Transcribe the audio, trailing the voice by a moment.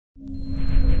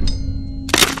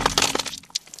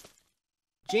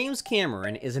James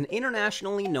Cameron is an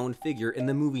internationally known figure in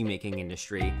the movie-making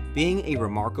industry, being a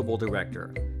remarkable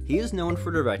director. He is known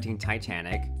for directing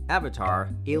Titanic, Avatar,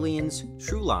 Aliens,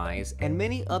 True Lies, and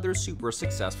many other super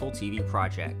successful TV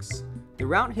projects.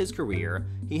 Throughout his career,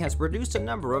 he has produced a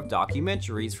number of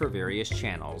documentaries for various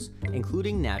channels,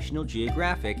 including National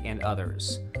Geographic and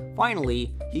others.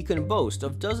 Finally, he can boast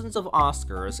of dozens of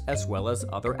Oscars as well as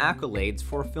other accolades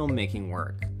for filmmaking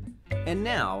work. And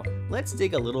now, let's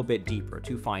dig a little bit deeper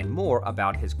to find more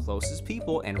about his closest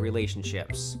people and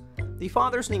relationships. The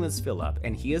father's name is Philip,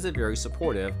 and he is a very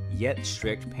supportive, yet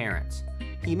strict parent.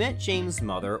 He met James'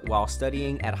 mother while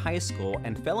studying at high school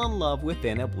and fell in love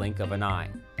within a blink of an eye.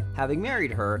 Having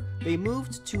married her, they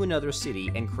moved to another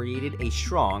city and created a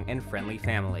strong and friendly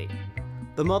family.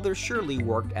 The mother Shirley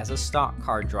worked as a stock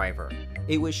car driver.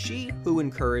 It was she who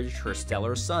encouraged her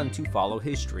stellar son to follow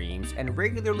his dreams and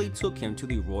regularly took him to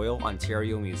the Royal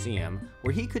Ontario Museum,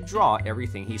 where he could draw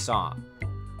everything he saw.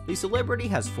 The celebrity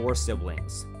has 4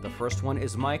 siblings. The first one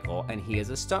is Michael, and he is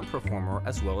a stunt performer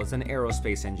as well as an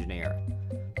aerospace engineer.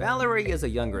 Valerie is a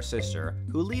younger sister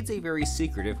who leads a very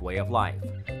secretive way of life.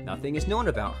 Nothing is known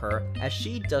about her as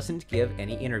she doesn't give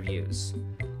any interviews.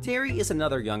 Terry is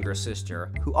another younger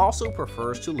sister who also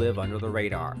prefers to live under the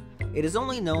radar. It is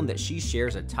only known that she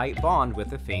shares a tight bond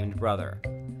with a famed brother.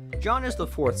 John is the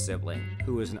 4th sibling,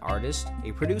 who is an artist,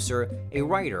 a producer, a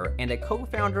writer, and a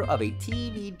co-founder of a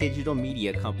TV digital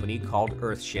media company called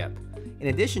Earthship. In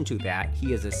addition to that,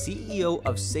 he is a CEO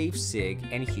of SafeSig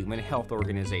and Human Health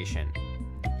Organization.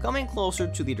 Coming closer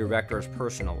to the director's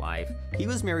personal life, he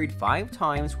was married 5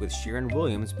 times, with Sharon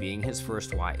Williams being his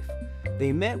first wife.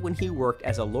 They met when he worked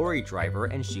as a lorry driver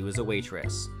and she was a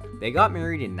waitress. They got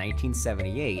married in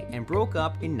 1978 and broke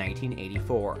up in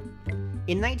 1984.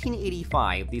 In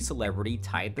 1985, the celebrity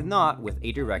tied the knot with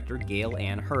a director, Gail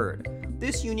Ann Hurd.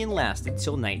 This union lasted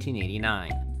till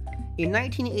 1989. In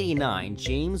 1989,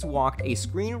 James walked a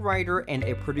screenwriter and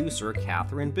a producer,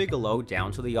 Catherine Bigelow,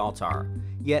 down to the altar.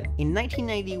 Yet, in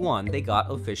 1991, they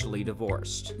got officially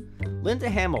divorced. Linda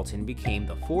Hamilton became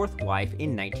the 4th wife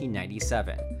in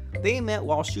 1997. They met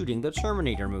while shooting the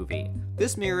Terminator movie.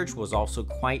 This marriage was also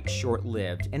quite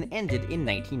short-lived and ended in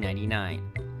 1999.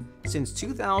 Since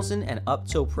 2000 and up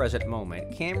till present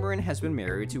moment, Cameron has been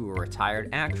married to a retired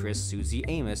actress, Susie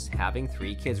Amos, having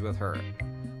 3 kids with her.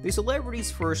 The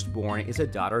celebrity's firstborn is a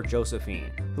daughter,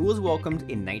 Josephine, who was welcomed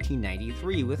in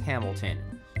 1993 with Hamilton.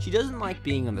 She doesn't like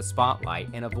being in the spotlight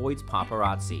and avoids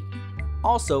paparazzi.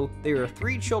 Also, there are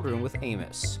 3 children with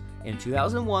Amos. In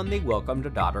 2001, they welcomed a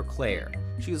daughter, Claire.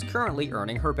 She is currently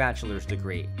earning her bachelor's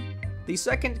degree. The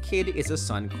second kid is a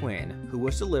son, Quinn, who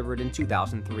was delivered in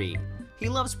 2003. He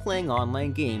loves playing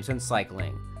online games and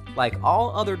cycling. Like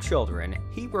all other children,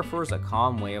 he prefers a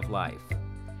calm way of life.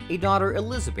 A daughter,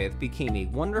 Elizabeth, became a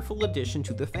wonderful addition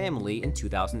to the family in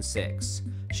 2006.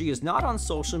 She is not on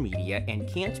social media and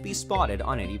can't be spotted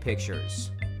on any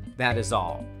pictures. That is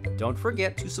all. Don't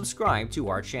forget to subscribe to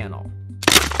our channel.